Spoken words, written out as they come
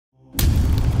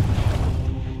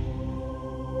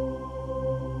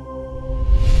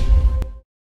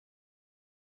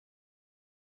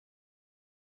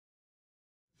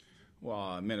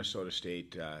Well, Minnesota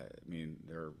State, I mean,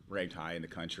 they're ranked high in the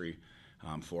country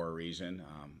for a reason.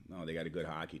 No, they got a good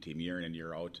hockey team year in and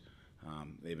year out.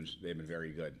 They've been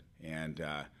very good, and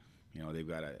they've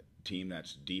got a team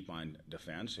that's deep on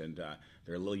defense, and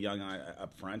they're a little young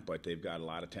up front, but they've got a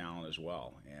lot of talent as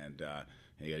well, and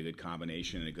they got a good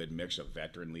combination and a good mix of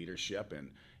veteran leadership and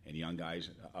young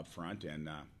guys up front, and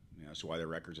that's why their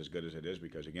record's as good as it is,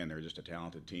 because again, they're just a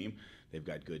talented team. They've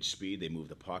got good speed. They move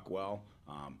the puck well.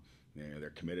 They're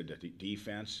committed to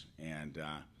defense, and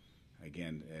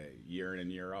again, year in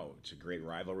and year out, it's a great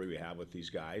rivalry we have with these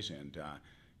guys, and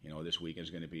this weekend is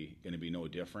going to be no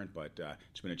different. But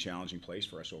it's been a challenging place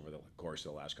for us over the course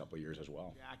of the last couple of years as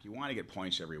well. Jack, you want to get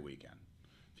points every weekend.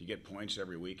 If you get points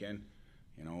every weekend,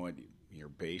 you're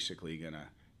basically gonna.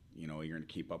 You're going to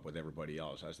keep up with everybody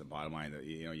else. That's the bottom line.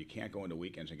 You can't go into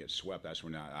weekends and get swept. That's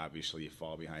when obviously you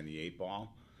fall behind the eight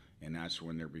ball, and that's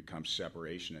when there becomes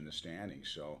separation in the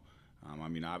standings. So,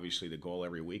 obviously the goal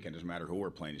every weekend, doesn't matter who we're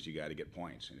playing, is you got to get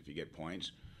points. And if you get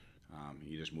points,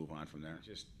 you just move on from there.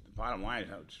 Just the bottom line,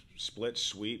 split,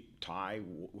 sweep, tie,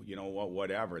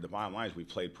 whatever. The bottom line is we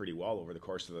played pretty well over the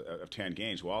course of 10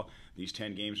 games. Well, these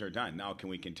 10 games are done. Now, can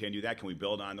we continue that? Can we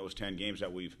build on those 10 games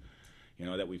that we've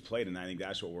played, and I think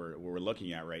that's what we're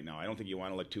looking at right now. I don't think you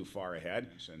want to look too far ahead.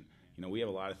 And we have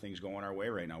a lot of things going our way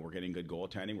right now. We're getting good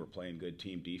goaltending. We're playing good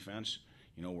team defense.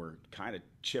 We're kind of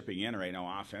chipping in right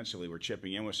now offensively. We're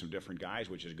chipping in with some different guys,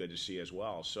 which is good to see as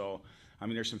well. So,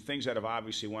 there's some things that have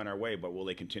obviously went our way, but will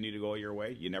they continue to go your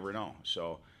way? You never know.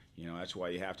 So, that's why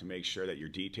you have to make sure that your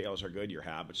details are good, your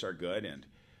habits are good, and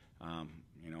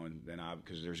and then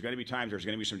because there's going to be times there's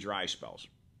going to be some dry spells.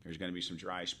 There's going to be some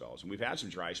dry spells, and we've had some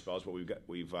dry spells, but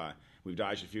we've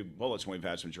dodged a few bullets when we've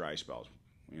had some dry spells.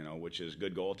 Which is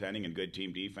good goaltending and good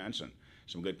team defense and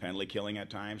some good penalty killing at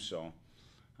times. So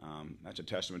that's a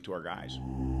testament to our guys.